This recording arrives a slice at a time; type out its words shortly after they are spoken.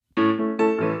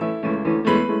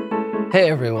Hey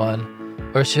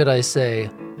everyone, or should I say,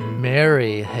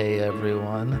 merry hey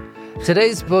everyone.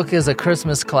 Today's book is a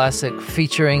Christmas classic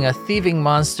featuring a thieving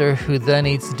monster who then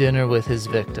eats dinner with his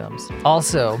victims.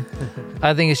 Also,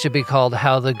 I think it should be called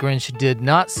How the Grinch Did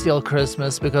Not Steal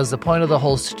Christmas because the point of the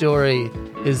whole story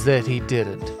is that he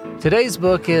didn't. Today's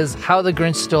book is How the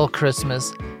Grinch Stole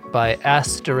Christmas by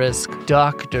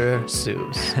Dr.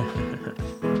 Seuss.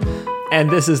 And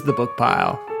this is The Book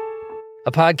Pile,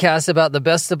 a podcast about the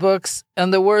best of books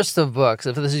and the worst of books.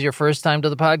 If this is your first time to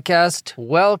the podcast,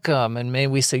 welcome, and may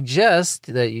we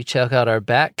suggest that you check out our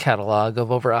back catalog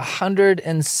of over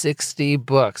 160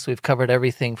 books. We've covered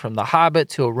everything from The Hobbit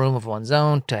to A Room of One's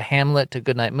Own to Hamlet to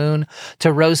Goodnight Moon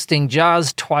to Roasting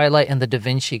Jaws, Twilight, and The Da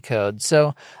Vinci Code.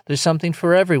 So there's something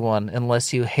for everyone,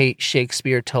 unless you hate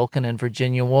Shakespeare, Tolkien, and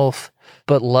Virginia Woolf,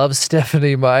 but love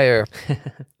Stephanie Meyer.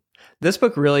 This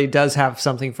book really does have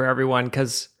something for everyone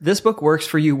because this book works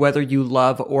for you whether you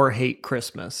love or hate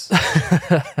Christmas.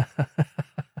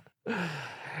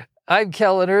 I'm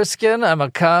Kellen Erskine. I'm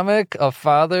a comic, a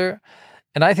father,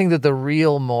 and I think that the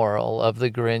real moral of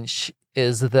The Grinch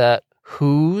is that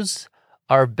who's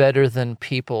are better than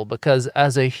people, because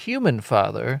as a human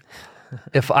father,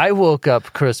 if I woke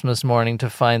up Christmas morning to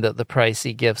find that the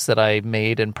pricey gifts that I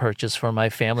made and purchased for my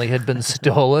family had been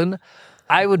stolen,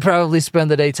 I would probably spend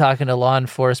the day talking to law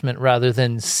enforcement rather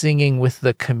than singing with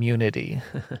the community.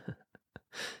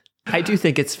 I do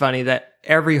think it's funny that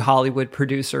every Hollywood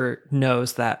producer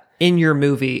knows that in your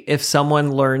movie, if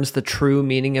someone learns the true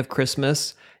meaning of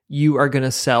Christmas, you are going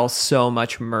to sell so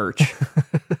much merch.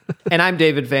 And I'm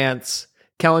David Vance.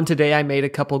 Kellen, today I made a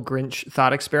couple Grinch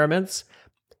thought experiments.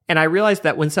 And I realized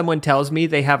that when someone tells me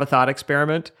they have a thought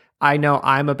experiment, I know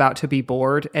I'm about to be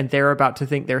bored and they're about to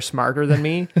think they're smarter than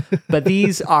me. But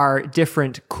these are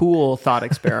different, cool thought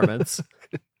experiments.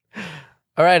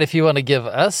 All right, if you want to give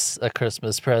us a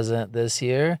Christmas present this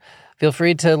year, feel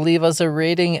free to leave us a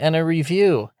rating and a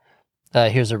review.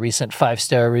 Here's a recent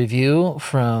 5-star review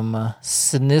from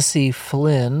Snissy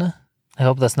Flynn. I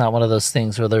hope that's not one of those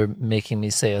things where they're making me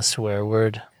say a swear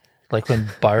word, like when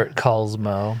Bart calls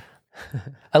Mo.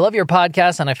 I love your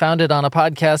podcast, and I found it on a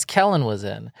podcast Kellen was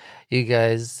in. You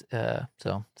guys,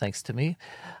 so thanks to me.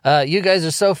 You guys are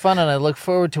so fun, and I look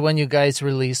forward to when you guys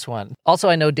release one. Also,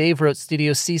 I know Dave wrote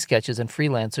Studio C sketches and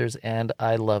freelancers, and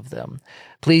I love them.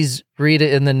 Please read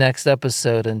it in the next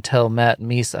episode and tell Matt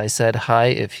Meese I said hi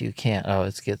if you can't. Oh,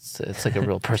 it's like a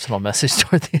real personal message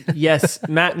toward the end. Yes,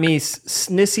 Matt Meese,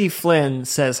 Snissy Flynn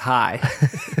says hi.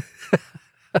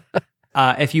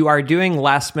 If you are doing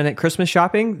last-minute Christmas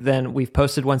shopping, then we've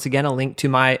posted once again a link to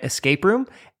my escape room,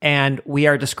 and we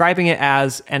are describing it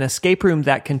as an escape room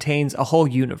that contains a whole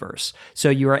universe. So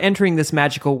you are entering this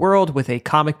magical world with a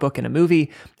comic book and a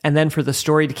movie, and then for the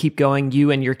story to keep going,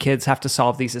 you and your kids have to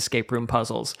solve these escape room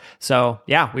puzzles. So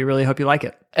yeah, we really hope you like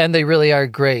it. And they really are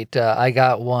great. I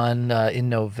got one in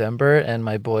November, and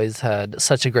my boys had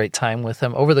such a great time with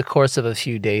them over the course of a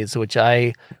few days, which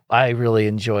I really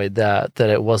enjoyed that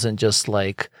it wasn't just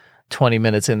like 20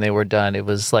 minutes and they were done. It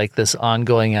was like this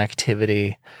ongoing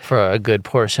activity for a good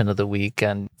portion of the week,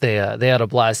 and they had a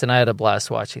blast, and I had a blast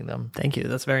watching them. Thank you.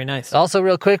 That's very nice. Also,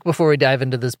 real quick, before we dive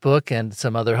into this book and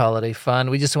some other holiday fun,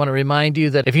 we just want to remind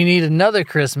you that if you need another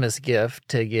Christmas gift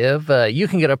to give, you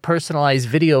can get a personalized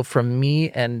video from me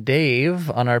and Dave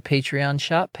on our Patreon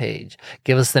shop page.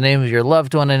 Give us the name of your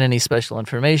loved one and any special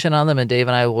information on them, and Dave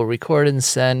and I will record and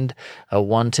send a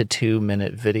 1 to 2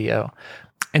 minute video.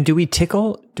 And do we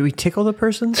tickle the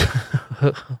person?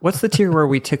 What's the tier where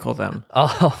we tickle them?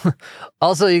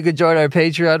 Also, you could join our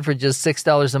Patreon for just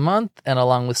 $6 a month. And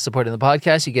along with supporting the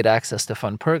podcast, you get access to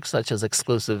fun perks such as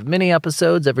exclusive mini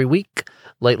episodes every week.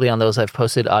 Lately on those, I've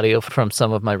posted audio from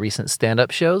some of my recent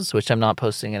stand-up shows, which I'm not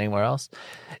posting anywhere else.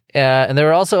 And there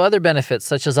are also other benefits,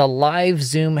 such as a live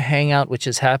Zoom hangout, which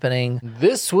is happening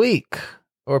this week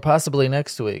or possibly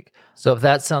next week. So if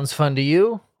that sounds fun to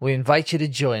you, we invite you to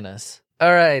join us.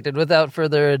 All right, and without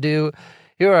further ado,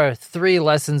 here are 3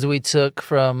 lessons we took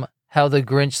from How the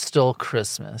Grinch Stole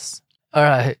Christmas. All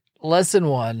right, lesson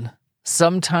 1.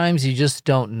 Sometimes you just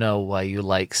don't know why you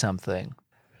like something.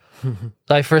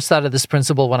 I first thought of this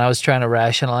principle when I was trying to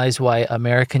rationalize why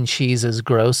American cheese is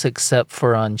gross except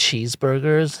for on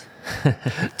cheeseburgers.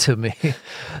 To me,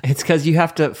 it's because you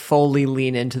have to fully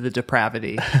lean into the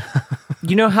depravity.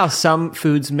 You know how some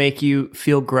foods make you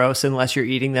feel gross unless you're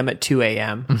eating them at 2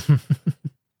 a.m.?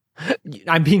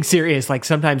 I'm being serious. Like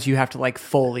sometimes you have to like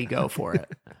fully go for it.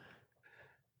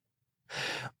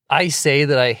 I say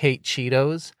that I hate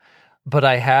Cheetos, but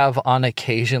I have on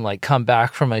occasion like come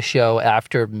back from a show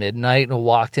after midnight and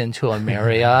walked into a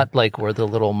Marriott, like where the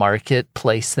little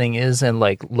marketplace thing is, and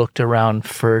like looked around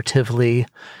furtively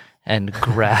and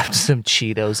grabbed some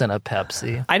Cheetos and a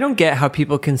Pepsi. I don't get how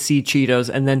people can see Cheetos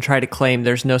and then try to claim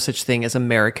there's no such thing as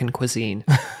American cuisine.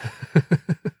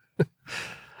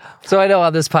 So I know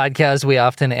on this podcast, we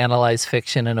often analyze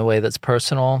fiction in a way that's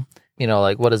personal. You know,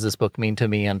 like, what does this book mean to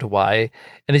me and why?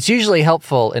 And it's usually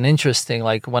helpful and interesting.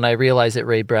 Like when I realized that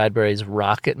Ray Bradbury's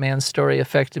Rocket Man story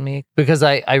affected me, because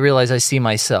I realize I see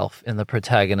myself in the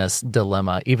protagonist's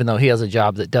dilemma, even though he has a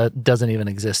job that doesn't even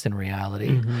exist in reality.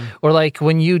 Mm-hmm. Or like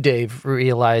when you, Dave,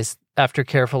 realized after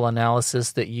careful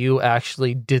analysis that you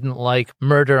actually didn't like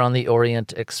Murder on the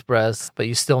Orient Express, but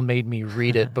you still made me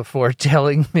read it before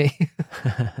telling me.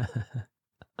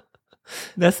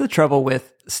 That's the trouble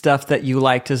with stuff that you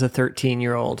liked as a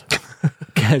 13-year-old.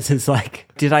 Because it's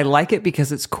like, did I like it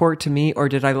because it's core to me, or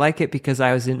did I like it because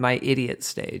I was in my idiot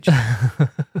stage?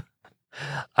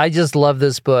 I just love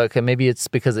this book, and maybe it's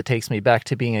because it takes me back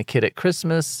to being a kid at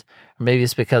Christmas, or maybe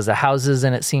it's because the houses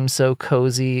in it seem so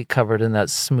cozy, covered in that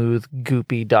smooth,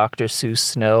 goopy Dr. Seuss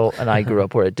snow, and I grew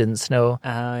up where it didn't snow.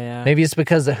 Oh, yeah. Maybe it's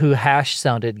because the Who Hash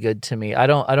sounded good to me. I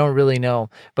don't really know,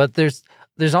 but there's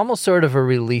almost sort of a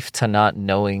relief to not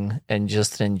knowing and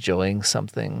just enjoying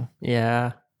something.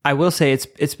 Yeah. I will say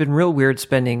it's been real weird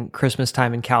spending Christmas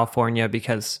time in California,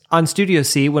 because on Studio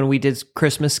C, when we did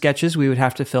Christmas sketches, we would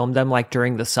have to film them like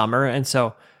during the summer. And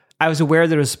so I was aware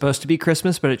that it was supposed to be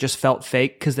Christmas, but it just felt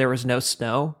fake because there was no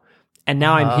snow. And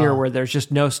now I'm here where there's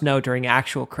just no snow during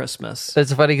actual Christmas.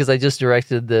 It's funny because I just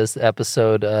directed this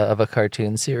episode of a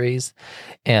cartoon series,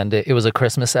 and it was a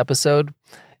Christmas episode.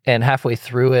 And halfway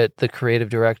through it, the creative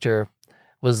director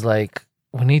was like,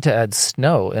 we need to add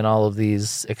snow in all of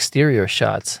these exterior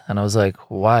shots. And I was like,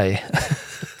 why?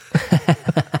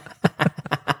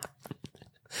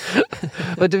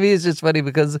 But to me, it's just funny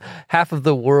because half of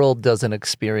the world doesn't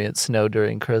experience snow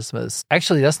during Christmas.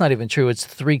 Actually, that's not even true. It's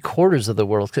 3/4 of the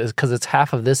world, because it's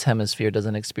half of this hemisphere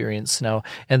doesn't experience snow.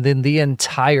 And then the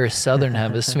entire southern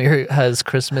hemisphere has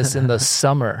Christmas in the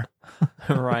summer.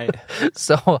 Right.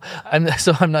 So I'm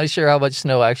not sure how much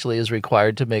snow actually is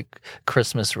required to make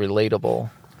Christmas relatable.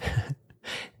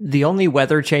 The only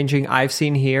weather changing I've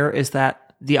seen here is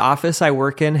that the office I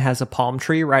work in has a palm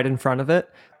tree right in front of it.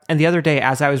 And the other day,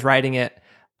 as I was writing it,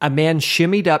 a man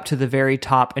shimmied up to the very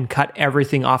top and cut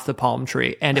everything off the palm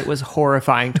tree. And it was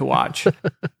horrifying to watch.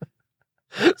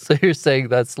 So you're saying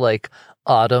that's like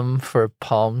autumn for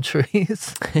palm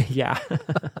trees? Yeah.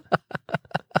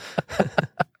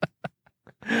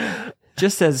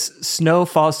 Just as snow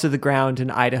falls to the ground in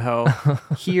Idaho,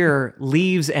 here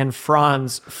leaves and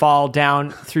fronds fall down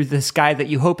through the sky that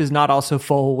you hope is not also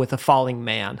full with a falling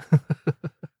man.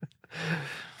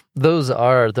 Those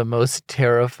are the most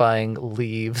terrifying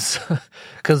leaves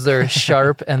because they're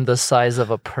sharp and the size of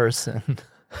a person.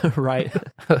 Right.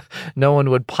 No one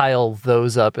would pile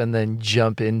those up and then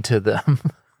jump into them.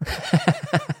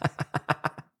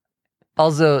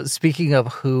 Also, speaking of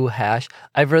Who Hash,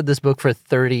 I've read this book for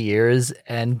 30 years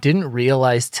and didn't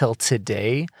realize till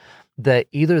today that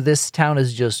either this town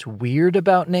is just weird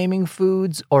about naming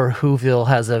foods or Whoville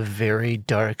has a very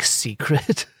dark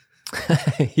secret.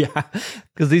 Yeah.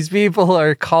 Because these people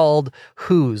are called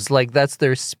Who's, like that's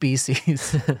their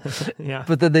species. Yeah.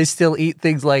 But then they still eat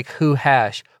things like Who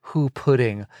Hash, Who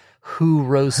Pudding, Who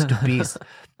Roast Beast.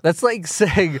 That's like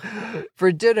saying,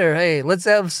 for dinner, hey, let's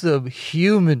have some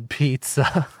human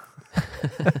pizza.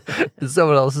 And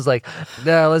someone else is like,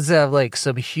 no, let's have like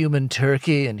some human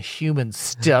turkey and human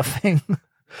stuffing.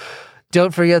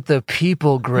 Don't forget the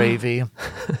people gravy.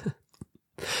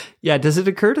 Yeah, does it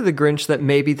occur to the Grinch that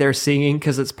maybe they're singing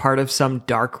because it's part of some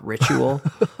dark ritual?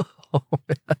 Oh,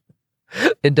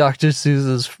 man. In Dr.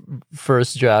 Seuss's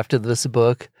first draft of this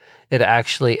book, it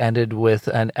actually ended with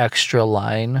an extra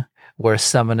line where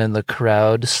someone in the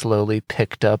crowd slowly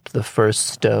picked up the first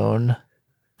stone.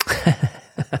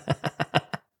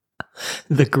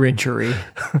 The Grinchery.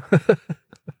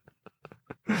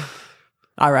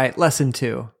 All right, lesson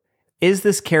 2. Is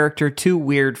this character too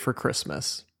weird for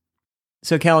Christmas?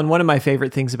 So, Kellen, one of my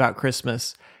favorite things about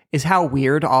Christmas is how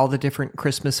weird all the different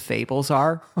Christmas fables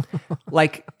are.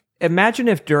 Like, imagine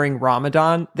if during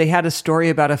Ramadan, they had a story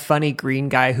about a funny green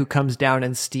guy who comes down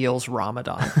and steals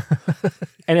Ramadan.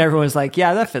 And everyone's like,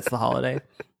 yeah, that fits the holiday.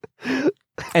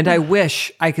 And I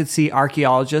wish I could see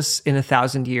archaeologists in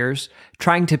 1,000 years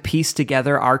trying to piece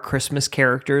together our Christmas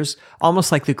characters,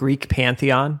 almost like the Greek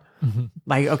pantheon. Mm-hmm.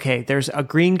 Like, okay, there's a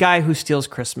green guy who steals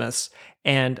Christmas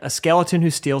and a skeleton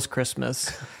who steals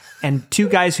Christmas and two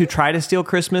guys who try to steal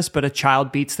Christmas, but a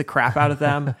child beats the crap out of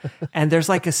them. And there's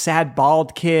like a sad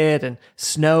bald kid and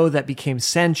snow that became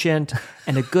sentient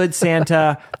and a good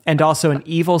Santa and also an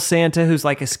evil Santa who's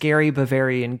like a scary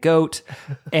Bavarian goat.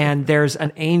 And there's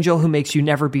an angel who makes you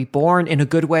never be born in a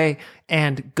good way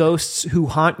and ghosts who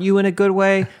haunt you in a good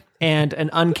way and an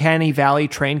uncanny valley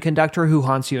train conductor who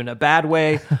haunts you in a bad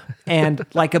way and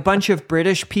like a bunch of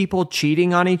British people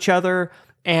cheating on each other.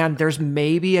 And there's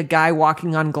maybe a guy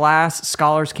walking on glass.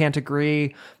 Scholars can't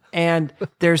agree. And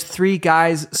there's three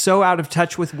guys so out of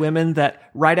touch with women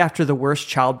that right after the worst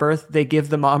childbirth, they give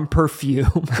the mom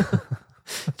perfume.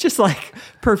 Just like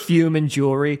perfume and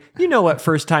jewelry. You know what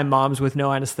first-time moms with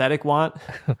no anesthetic want.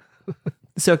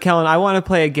 So, Kellen, I want to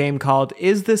play a game called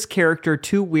Is This Character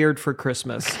Too Weird for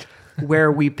Christmas?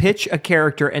 Where we pitch a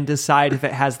character and decide if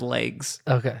it has legs.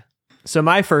 Okay. So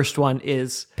my first one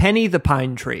is Penny the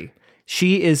Pine Tree.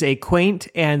 She is a quaint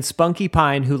and spunky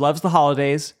pine who loves the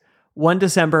holidays. One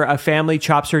December, a family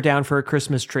chops her down for a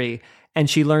Christmas tree, and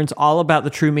she learns all about the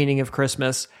true meaning of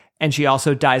Christmas, and she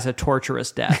also dies a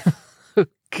torturous death.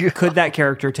 Could that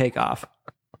character take off?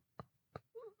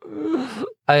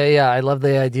 I love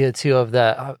the idea, too, of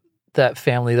that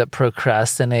family that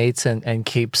procrastinates and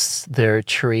keeps their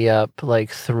tree up like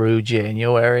through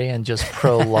January and just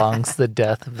prolongs the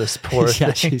death of this poor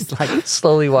thing. She's like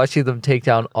slowly watching them take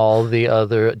down all the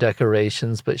other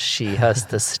decorations, but she has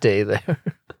to stay there.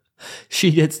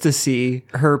 She gets to see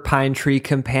her pine tree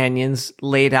companions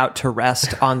laid out to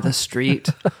rest on the street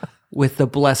with the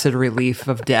blessed relief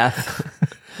of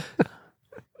death.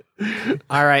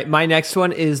 All right, my next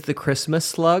one is the Christmas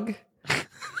slug.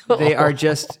 They are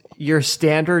just your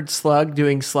standard slug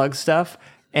doing slug stuff,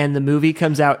 and the movie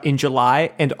comes out in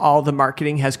July, and all the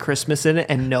marketing has Christmas in it,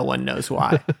 and no one knows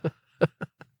why.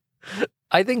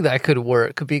 I think that could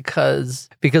work because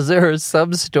there are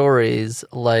some stories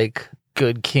like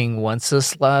Good King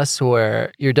Wenceslas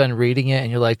where you're done reading it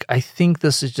and you're like, I think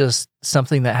this is just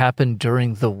something that happened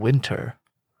during the winter.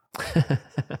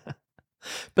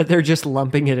 But they're just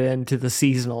lumping it into the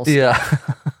seasonal stuff.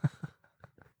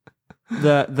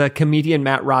 Yeah. The comedian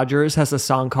Matt Rogers has a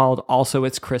song called Also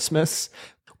It's Christmas,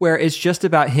 where it's just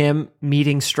about him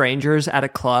meeting strangers at a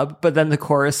club, but then the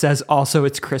chorus says Also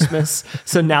It's Christmas.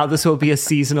 So now this will be a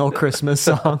seasonal Christmas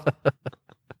song.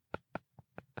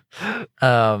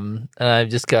 And I've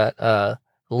just got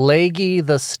Leggy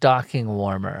the stocking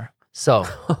warmer. So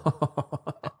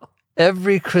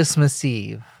every Christmas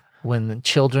Eve when the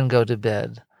children go to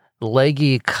bed,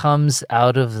 Leggy comes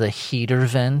out of the heater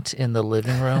vent in the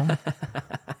living room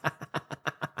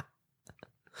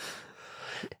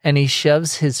and he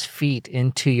shoves his feet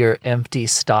into your empty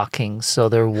stockings so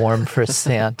they're warm for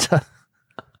Santa.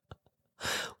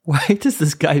 Why does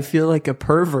this guy feel like a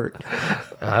pervert?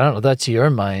 I don't know. That's your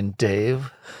mind,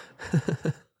 Dave.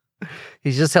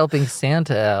 He's just helping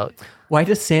Santa out. Why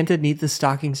does Santa need the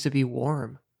stockings to be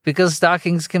warm? Because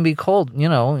stockings can be cold. You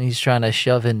know, he's trying to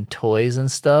shove in toys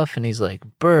and stuff, and he's like,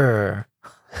 brr.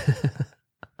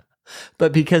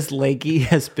 But because Leggy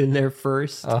has been there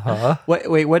first? Uh-huh.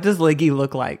 Wait, what does Leggy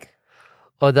look like?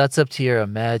 Oh, that's up to your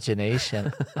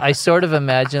imagination. I sort of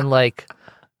imagine like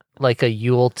a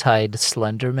Yuletide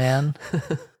Slender Man.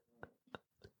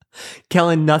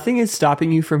 Kellen, nothing is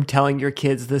stopping you from telling your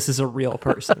kids this is a real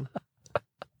person.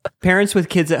 Parents with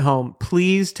kids at home,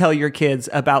 please tell your kids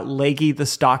about Leggy the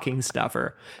stocking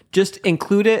stuffer. Just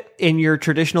include it in your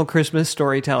traditional Christmas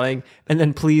storytelling, and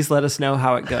then please let us know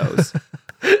how it goes.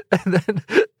 And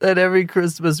then every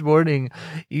Christmas morning,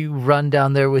 you run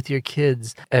down there with your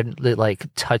kids and like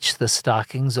touch the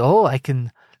stockings. Oh, I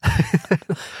can...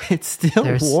 It's still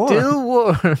They're warm. still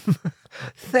warm.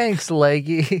 Thanks,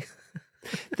 Leggy.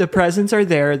 The presents are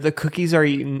there, the cookies are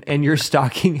eaten, and your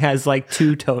stocking has like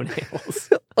 2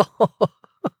 toenails.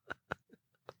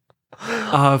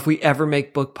 If we ever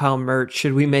make book pile merch,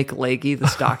 should we make Leggy the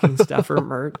stocking stuffer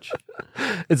merch?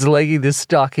 It's Leggy the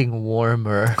stocking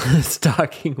warmer.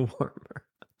 Stocking warmer.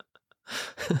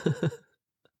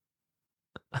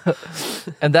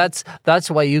 And that's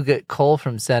why you get coal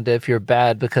from Santa if you're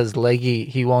bad, because Leggy,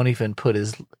 he won't even put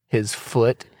his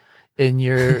foot in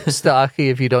your stocking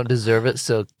if you don't deserve it.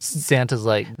 So Santa's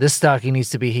like, this stocking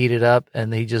needs to be heated up,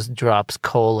 and he just drops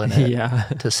coal in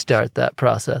it to start that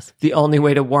process. The only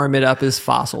way to warm it up is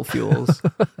fossil fuels.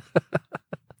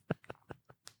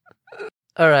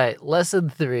 All right, lesson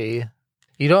 3.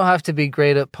 You don't have to be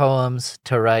great at poems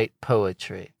to write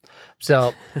poetry.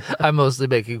 So I'm mostly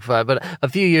making fun, but a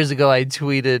few years ago I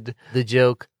tweeted the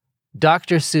joke,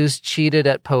 Dr. Seuss cheated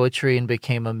at poetry and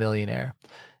became a millionaire.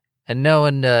 And no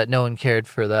one cared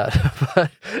for that.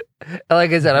 But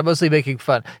like I said, I'm mostly making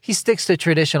fun. He sticks to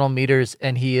traditional meters,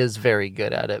 and he is very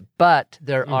good at it. But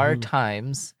there are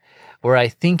times where I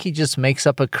think he just makes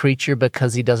up a creature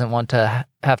because he doesn't want to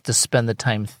have to spend the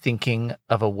time thinking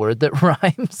of a word that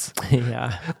rhymes.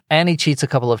 Yeah. And he cheats a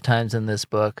couple of times in this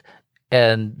book.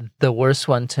 And the worst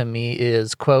one to me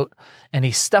is, quote, "And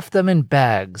he stuffed them in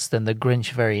bags. Then the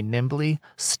Grinch very nimbly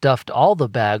stuffed all the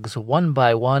bags one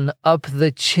by one up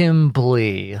the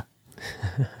chimbley."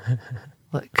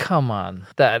 Like, come on.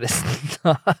 That is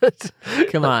not...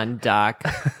 Come on, Doc.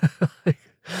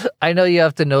 I know you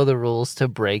have to know the rules to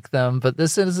break them, but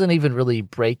this isn't even really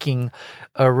breaking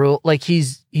a rule. Like,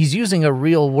 he's using a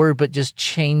real word, but just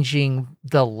changing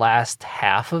the last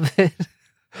half of it.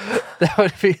 That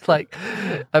would be like,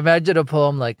 imagine a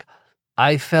poem like,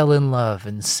 "I fell in love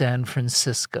in San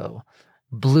Francisco,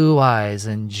 blue eyes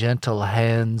and gentle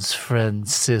hands,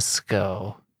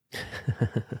 Francisco."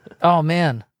 Oh,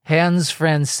 man. Hans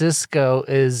Francisco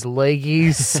is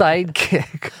Leggy's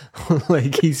sidekick.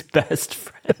 Leggy's best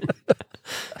friend.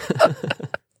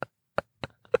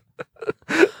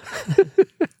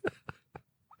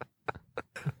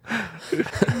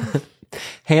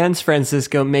 Hans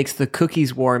Francisco makes the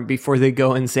cookies warm before they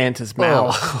go in Santa's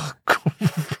mouth. Oh,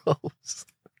 gross.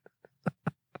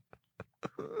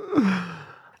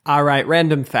 All right,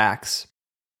 random facts.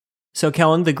 So,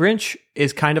 Kellen, the Grinch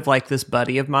is kind of like this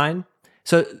buddy of mine.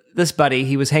 So this buddy,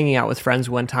 he was hanging out with friends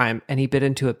one time, and he bit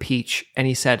into a peach, and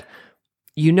he said,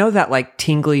 "You know that like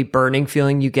tingly burning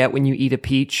feeling you get when you eat a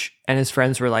peach?" And his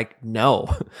friends were like,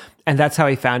 "No." And that's how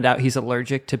he found out he's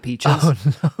allergic to peaches. Oh,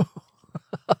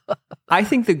 no. I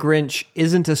think The Grinch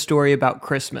isn't a story about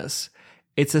Christmas.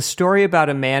 It's a story about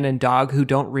a man and dog who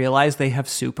don't realize they have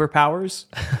superpowers.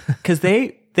 Because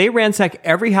they ransack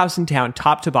every house in town,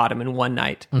 top to bottom, in one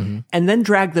night, and then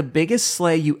drag the biggest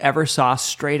sleigh you ever saw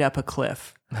straight up a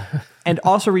cliff. And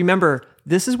also remember,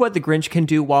 this is what the Grinch can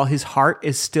do while his heart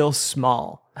is still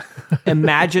small.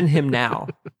 Imagine him now.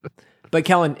 But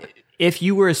Kellen, if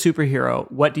you were a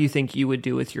superhero, what do you think you would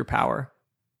do with your power?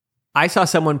 I saw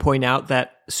someone point out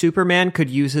that Superman could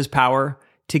use his power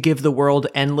to give the world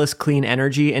endless clean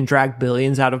energy and drag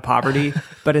billions out of poverty,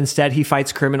 but instead he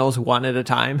fights criminals one at a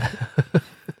time.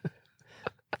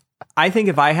 I think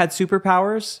if I had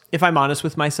superpowers, if I'm honest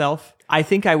with myself, I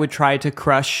think I would try to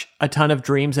crush a ton of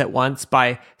dreams at once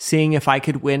by seeing if I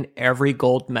could win every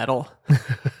gold medal.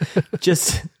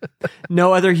 Just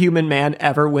no other human man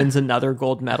ever wins another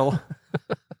gold medal.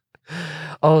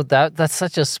 Oh, that's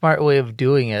such a smart way of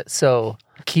doing it. So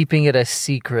keeping it a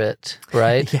secret,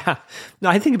 right? Yeah. No,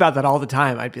 I think about that all the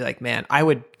time. I'd be like, man, I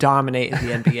would dominate in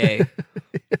the NBA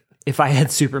if I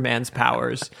had Superman's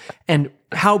powers. And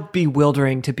how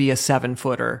bewildering to be a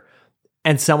 7-footer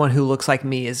and someone who looks like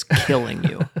me is killing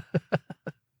you.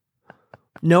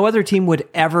 No other team would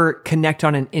ever connect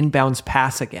on an inbounds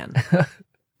pass again.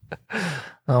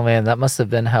 Oh man, that must have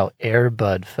been how Air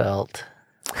Bud felt.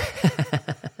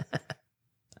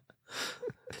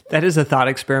 That is a thought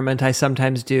experiment I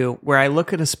sometimes do where I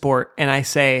look at a sport and I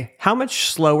say, how much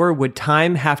slower would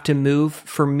time have to move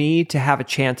for me to have a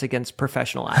chance against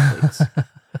professional athletes?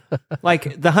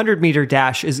 Like the 100-meter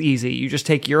dash is easy. You just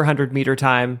take your 100-meter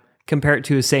time, compare it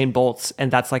to Usain Bolt's,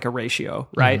 and that's like a ratio,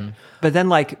 right? Mm-hmm. But then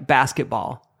like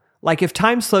basketball, like if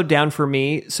time slowed down for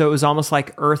me, so it was almost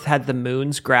like Earth had the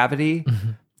moon's gravity,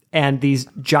 and these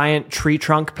giant tree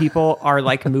trunk people are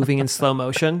like moving in slow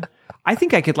motion, I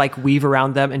think I could like weave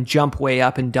around them and jump way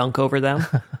up and dunk over them.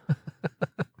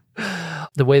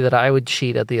 The way that I would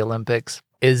cheat at the Olympics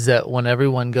is that when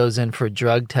everyone goes in for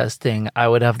drug testing, I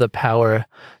would have the power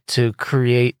to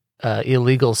create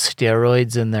illegal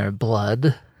steroids in their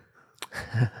blood.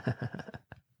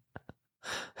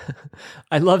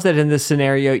 I love that in this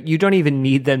scenario, you don't even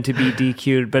need them to be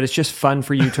DQ'd, but it's just fun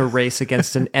for you to race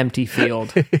against an empty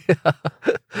field. Yeah.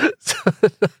 So,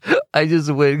 I just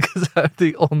win because I'm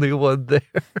the only one there.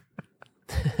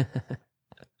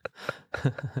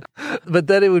 But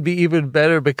then it would be even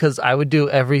better because I would do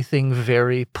everything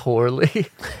very poorly.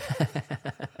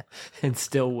 And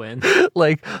still win.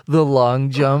 Like the long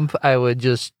jump, I would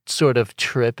just sort of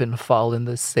trip and fall in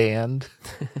the sand.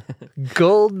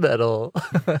 Gold medal.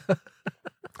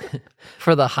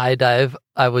 For the high dive,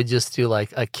 I would just do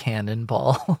like a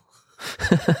cannonball.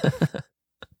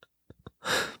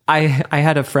 I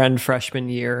had a friend freshman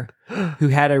year who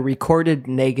had a recorded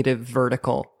negative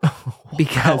vertical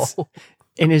because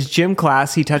in his gym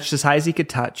class, he touched as high as he could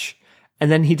touch.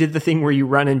 And then he did the thing where you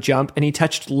run and jump, and he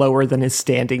touched lower than his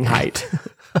standing height.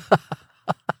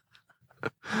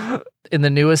 in the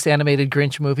newest animated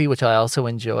Grinch movie, which I also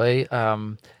enjoy,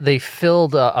 they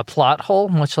filled a plot hole,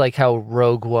 much like how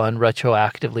Rogue One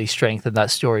retroactively strengthened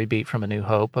that story beat from A New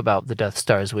Hope about the Death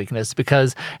Star's weakness.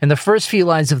 Because in the first few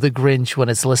lines of the Grinch, when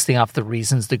it's listing off the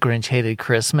reasons the Grinch hated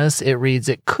Christmas, it reads,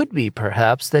 it could be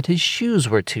perhaps that his shoes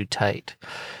were too tight.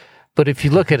 But if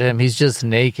you look at him, he's just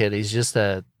naked. He's just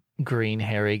a green,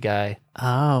 hairy guy.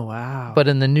 Oh, wow. But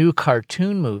in the new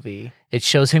cartoon movie, it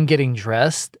shows him getting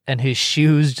dressed, and his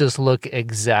shoes just look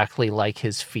exactly like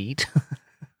his feet.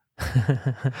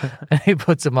 And he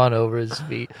puts them on over his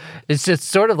feet. It's just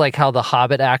sort of like how the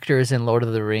Hobbit actors in Lord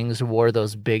of the Rings wore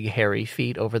those big, hairy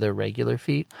feet over their regular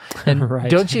feet. And Right.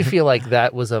 Don't you feel like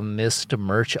that was a missed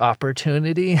merch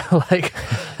opportunity? Like,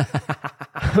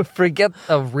 forget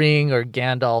a ring or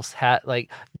Gandalf's hat.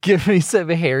 Like, give me some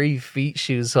hairy feet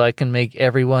shoes so I can make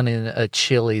everyone in a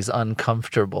Chili's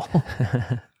uncomfortable.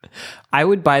 I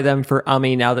would buy them for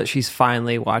Ummi now that she's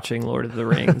finally watching Lord of the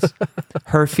Rings.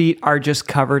 Her feet are just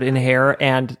covered in hair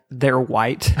and they're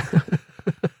white.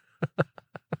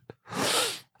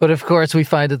 But of course, we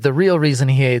find that the real reason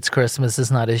he hates Christmas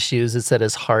is not his shoes. It's that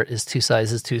his heart is 2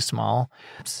 sizes too small.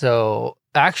 So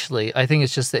actually, I think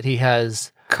it's just that he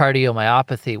has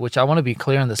cardiomyopathy, which I want to be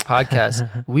clear on this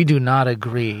podcast. We do not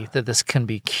agree that this can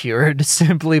be cured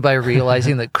simply by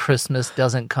realizing that Christmas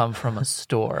doesn't come from a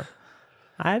store.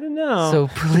 I don't know. So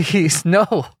please,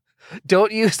 no,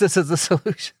 don't use this as a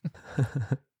solution.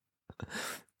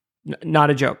 Not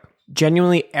a joke.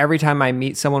 Genuinely, every time I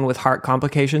meet someone with heart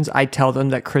complications, I tell them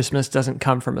that Christmas doesn't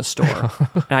come from a store.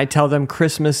 And I tell them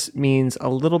Christmas means a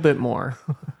little bit more.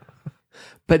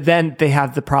 But then they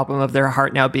have the problem of their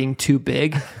heart now being too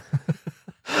big.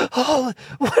 Oh,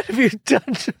 what have you done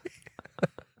to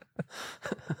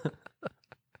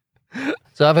me?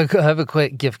 So I have a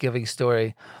quick gift-giving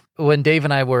story. When Dave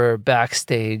and I were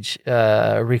backstage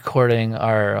recording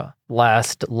our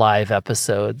last live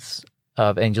episodes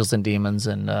of Angels and Demons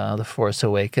and The Force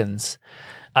Awakens,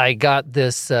 I got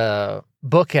this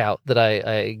book out that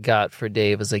I got for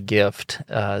Dave as a gift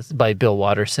by Bill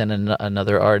Watterson and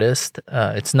another artist.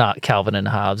 It's not Calvin and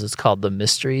Hobbes. It's called The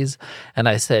Mysteries. And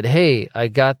I said, hey, I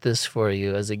got this for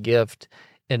you as a gift.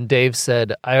 And Dave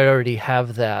said, I already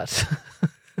have that.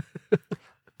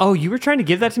 Oh, you were trying to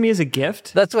give that to me as a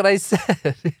gift? That's what I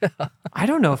said. Yeah. I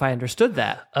don't know if I understood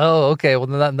that. Oh, okay. Well,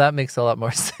 then that makes a lot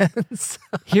more sense.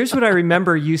 Here's what I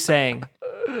remember you saying.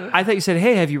 I thought you said,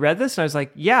 hey, have you read this? And I was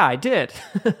like, yeah, I did.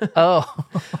 Oh.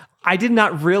 I did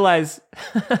not realize.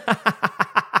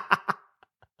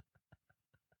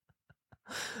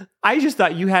 I just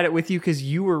thought you had it with you because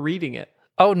you were reading it.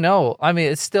 Oh, no. I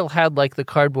mean, it still had like the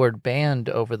cardboard band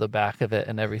over the back of it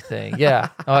and everything. Yeah.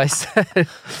 Oh, I said,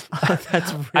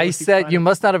 That's really I said, funny. you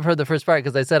must not have heard the first part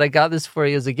because I said, I got this for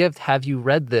you as a gift. Have you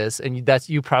read this? And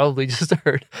you probably just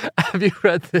heard, have you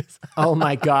read this? Oh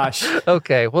my gosh.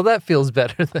 Okay. Well, that feels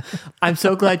better then. I'm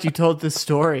so glad you told this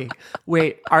story.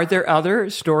 Wait, are there other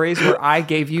stories where I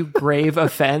gave you grave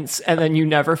offense and then you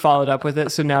never followed up with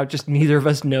it? So now just neither of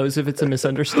us knows if it's a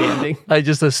misunderstanding. I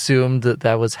just assumed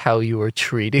that was how you were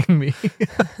treating me.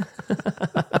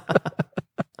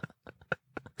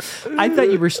 I thought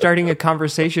you were starting a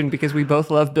conversation because we both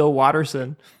love Bill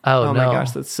Watterson. Oh, my no.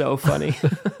 gosh, that's so funny.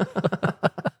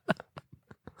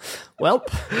 Welp.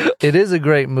 It is a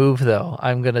great move, though.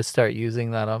 I'm going to start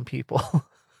using that on people.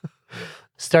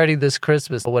 Starting this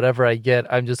Christmas, whatever I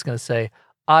get, I'm just going to say,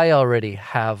 I already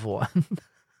have one.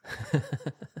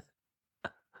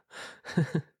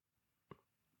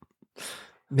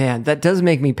 Man, that does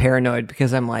make me paranoid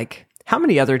because I'm like, how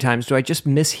many other times do I just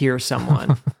mishear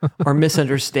someone or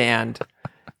misunderstand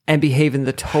and behave in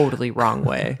the totally wrong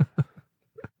way?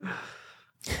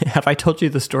 Have I told you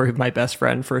the story of my best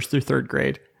friend, 1st through 3rd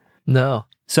grade? No.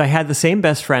 So I had the same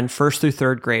best friend 1st through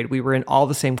 3rd grade. We were in all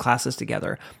the same classes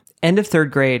together. End of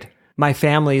 3rd grade, my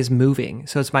family is moving.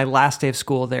 So it's my last day of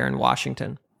school there in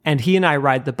Washington. And he and I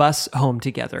ride the bus home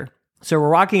together. So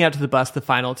we're walking out to the bus the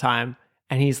final time.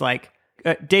 And he's like,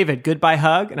 David, goodbye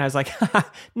hug. And I was like,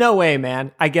 no way,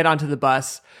 man. I get onto the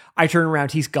bus. I turn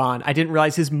around. He's gone. I didn't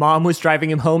realize his mom was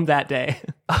driving him home that day.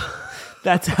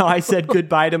 That's how I said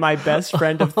goodbye to my best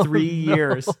friend of 3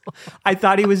 years. I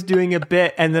thought he was doing a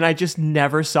bit, and then I just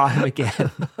never saw him again.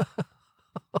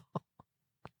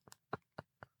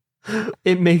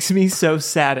 It makes me so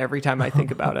sad every time I think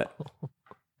about it.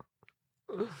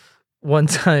 One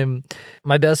time,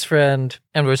 my best friend,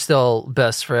 and we're still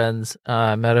best friends,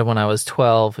 I met him when I was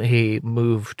 12. He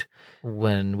moved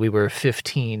when we were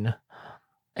 15.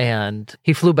 And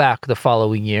he flew back the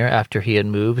following year after he had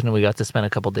moved, and we got to spend a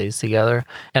couple days together.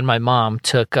 And my mom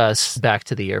took us back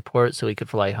to the airport so we could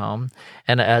fly home.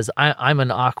 And as I'm an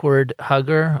awkward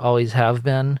hugger, always have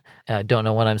been. I don't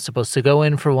know when I'm supposed to go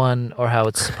in for one or how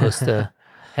it's supposed to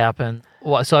happen.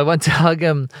 So I went to hug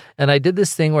him, and I did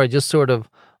this thing where I just sort of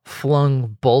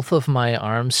flung both of my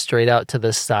arms straight out to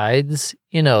the sides.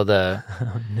 You know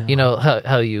you know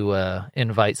how you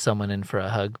invite someone in for a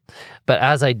hug. But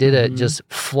as I did it, just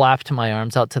flapped my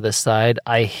arms out to the side.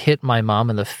 I hit my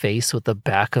mom in the face with the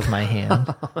back of my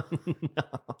hand. Oh, no.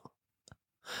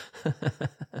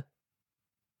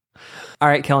 All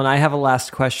right, Kellen, I have a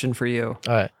last question for you.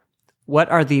 All right. What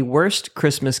are the worst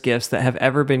Christmas gifts that have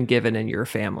ever been given in your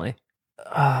family?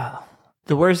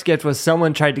 The worst gift was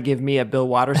someone tried to give me a Bill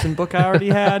Watterson book I already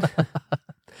had.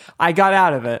 I got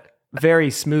out of it very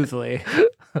smoothly.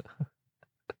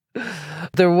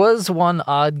 There was one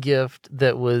odd gift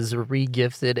that was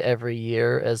re-gifted every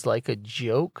year as like a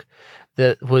joke.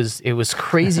 It was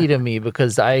crazy to me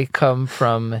because I come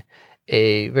from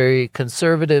a very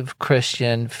conservative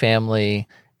Christian family,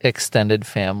 extended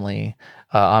family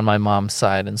on my mom's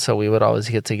side. And so we would always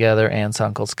get together, aunts,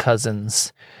 uncles,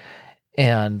 cousins.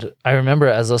 And I remember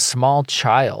as a small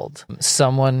child,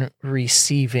 someone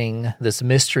receiving this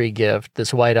mystery gift,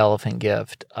 this white elephant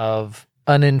gift of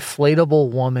an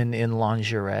inflatable woman in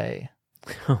lingerie.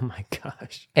 Oh my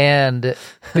gosh. And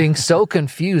being so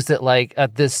confused that like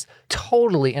at this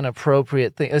totally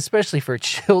inappropriate thing, especially for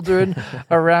children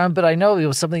around, but I know it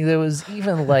was something that was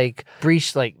even like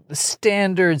breached like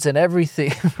standards and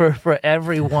everything for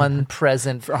everyone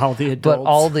present. For all the adults. But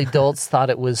all the adults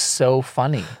thought it was so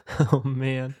funny. Oh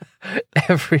man.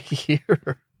 Every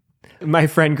year. My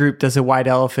friend group does a white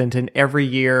elephant, and every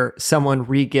year someone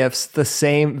re-gifts the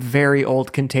same very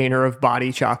old container of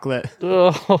body chocolate.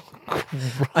 Oh,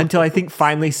 until I think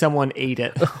finally someone ate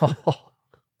it.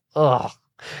 Oh.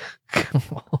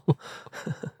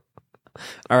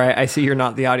 All right, I see you're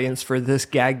not the audience for this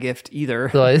gag gift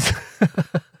either.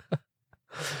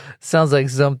 Sounds like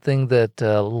something that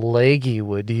Leggy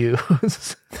would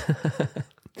use.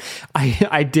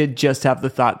 I did just have the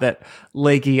thought that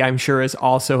Leggy, I'm sure, is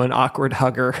also an awkward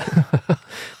hugger.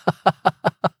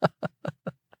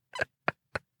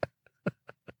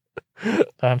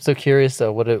 I'm so curious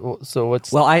though.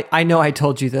 What's? Well, I know I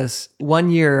told you this.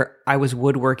 One year I was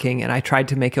woodworking and I tried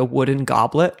to make a wooden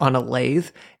goblet on a lathe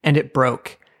and it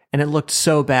broke. And it looked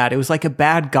so bad. It was like a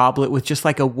bad goblet with just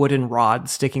like a wooden rod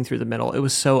sticking through the middle. It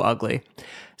was so ugly.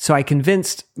 So I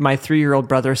convinced my 3-year-old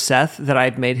brother Seth that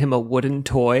I'd made him a wooden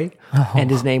toy, and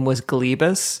his name was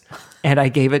Glebus. And I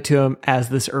gave it to him as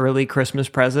this early Christmas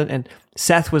present. And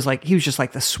Seth was like, he was just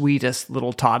like the sweetest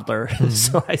little toddler.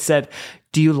 So I said,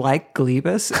 "Do you like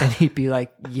Glebus?" And he'd be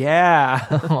like, "Yeah."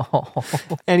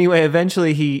 Anyway,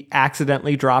 eventually he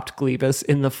accidentally dropped Glebus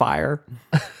in the fire.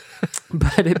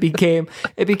 But it became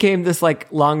this like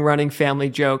long running family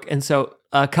joke. And so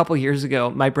a couple years ago,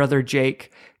 my brother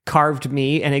Jake carved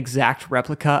me an exact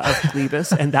replica of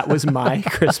Glebus, and that was my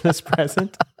Christmas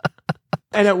present.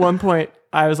 And at one point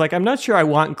I was like, "I'm not sure I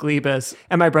want Glebus."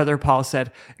 And my brother Paul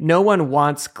said, "No one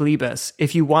wants Glebus.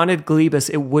 If you wanted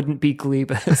Glebus, it wouldn't be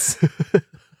Glebus."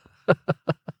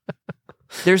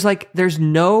 There's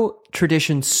no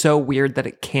tradition so weird that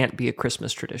it can't be a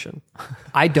Christmas tradition.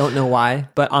 I don't know why,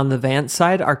 but on the Vance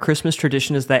side, our Christmas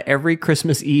tradition is that every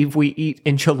Christmas Eve we eat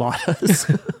enchiladas.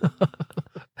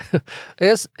 I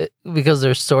guess because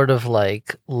they're sort of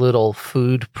like little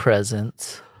food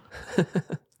presents.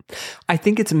 I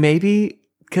think it's maybe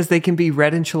because they can be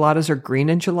red enchiladas or green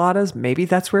enchiladas. Maybe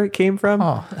that's where it came from.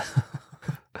 Oh.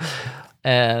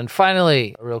 And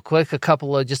finally, real quick, a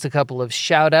couple of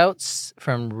shout outs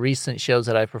from recent shows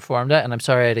that I performed at. And I'm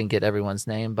sorry I didn't get everyone's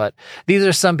name, but these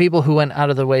are some people who went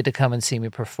out of their way to come and see me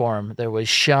perform. There was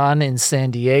Sean in San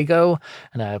Diego,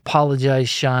 and I apologize,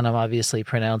 Sean. I'm obviously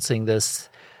pronouncing this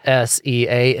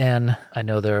Sean. I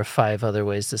know there are 5 other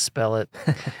ways to spell it.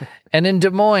 And in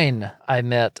Des Moines, I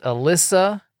met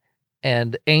Alyssa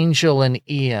and Angel and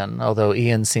Ian, although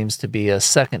Ian seems to be a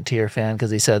second-tier fan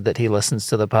because he said that he listens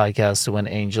to the podcast when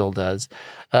Angel does.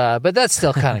 But that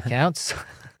still kind of counts.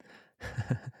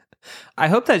 I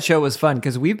hope that show was fun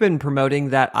because we've been promoting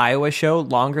that Iowa show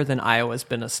longer than Iowa's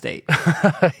been a state.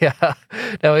 Yeah.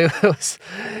 No,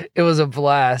 it was a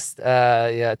blast.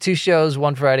 2 shows,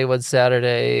 one Friday, one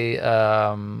Saturday.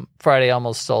 Friday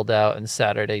almost sold out and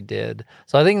Saturday did.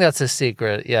 So I think that's a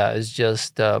secret. Yeah, is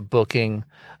just booking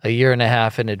a year and a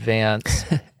half in advance.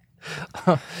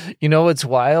 You know what's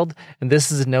wild? And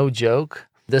this is no joke.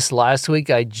 This last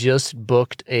week, I just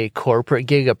booked a corporate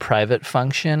gig, a private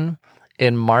function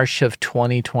in March of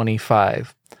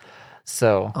 2025.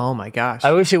 So, oh my gosh.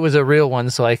 I wish it was a real one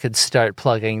so I could start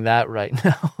plugging that right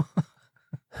now.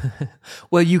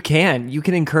 Well, you can. You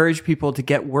can encourage people to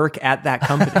get work at that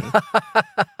company.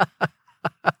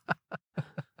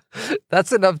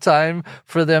 That's enough time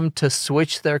for them to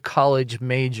switch their college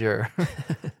major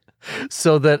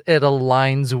so that it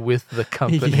aligns with the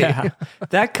company. Yeah.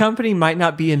 That company might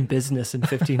not be in business in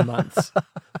 15 months.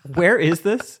 Where is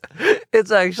this?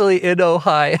 It's actually in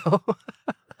Ohio.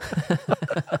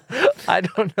 I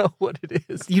don't know what it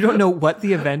is. You don't know what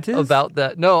the event is? About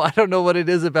that. No, I don't know what it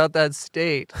is about that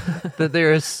state that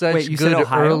there are such Wait, you said good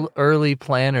Ohio? early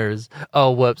planners.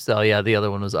 Oh, whoops. Oh, yeah, the other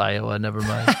one was Iowa. Never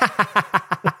mind.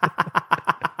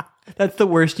 That's the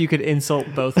worst. You could insult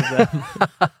both of them.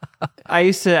 I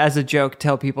used to, as a joke,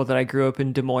 tell people that I grew up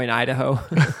in Des Moines, Idaho.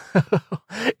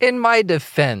 In my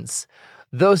defense,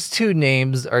 those two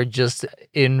names are just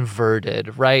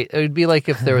inverted, right? It would be like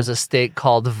if there was a state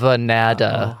called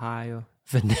Vanada. Ohio.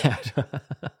 Vanada.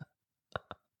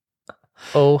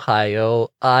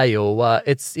 Ohio, Iowa.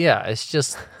 It's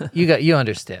just you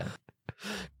understand.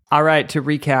 All right, to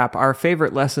recap, our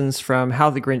favorite lessons from How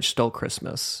the Grinch Stole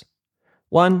Christmas.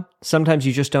 1, sometimes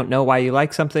you just don't know why you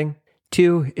like something.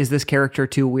 2, is this character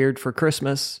too weird for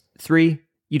Christmas? 3,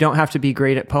 you don't have to be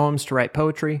great at poems to write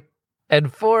poetry.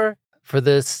 And 4, for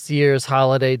this year's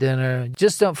holiday dinner,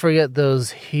 just don't forget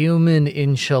those human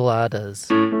enchiladas.